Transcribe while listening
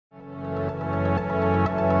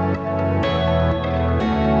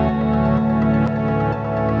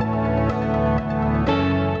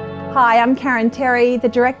I'm Karen Terry, the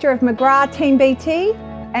Director of McGrath Team BT,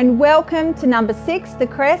 and welcome to number 6, the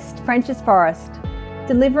Crest, French's Forest.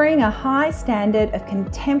 Delivering a high standard of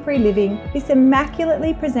contemporary living, this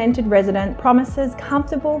immaculately presented resident promises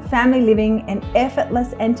comfortable family living and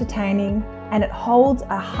effortless entertaining, and it holds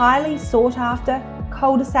a highly sought after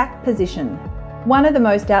cul-de-sac position. One of the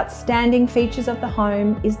most outstanding features of the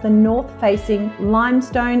home is the north-facing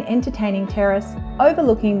limestone entertaining terrace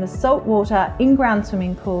overlooking the saltwater in-ground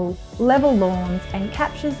swimming pool, level lawns, and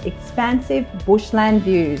captures expansive bushland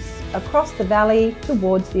views across the valley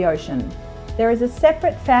towards the ocean. There is a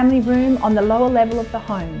separate family room on the lower level of the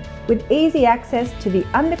home, with easy access to the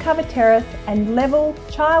undercover terrace and level,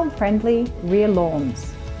 child-friendly rear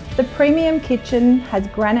lawns. The premium kitchen has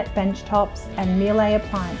granite bench tops and melee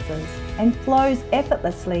appliances and flows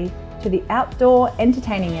effortlessly to the outdoor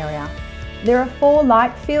entertaining area. There are 4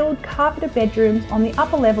 light-filled carpeted bedrooms on the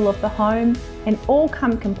upper level of the home, and all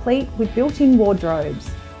come complete with built-in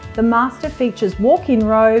wardrobes. The master features walk-in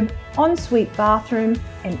robe, ensuite bathroom,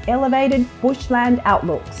 and elevated bushland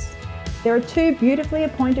outlooks. There are 2 beautifully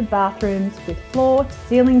appointed bathrooms with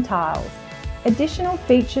floor-to-ceiling tiles. Additional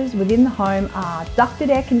features within the home are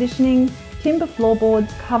ducted air conditioning, timber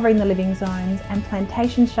floorboards covering the living zones, and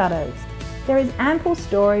plantation shutters. There is ample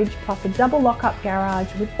storage plus a double lock-up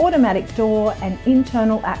garage with automatic door and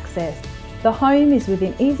internal access. The home is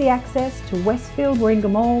within easy access to Westfield Warringah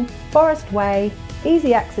Mall, Forest Way,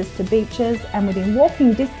 easy access to beaches, and within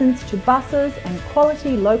walking distance to buses and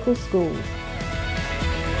quality local schools.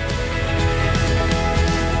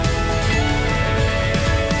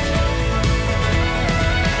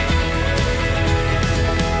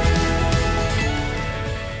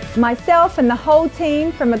 Myself and the whole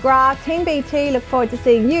team from McGrath Team BT look forward to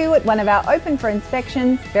seeing you at one of our open for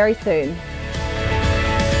inspections very soon.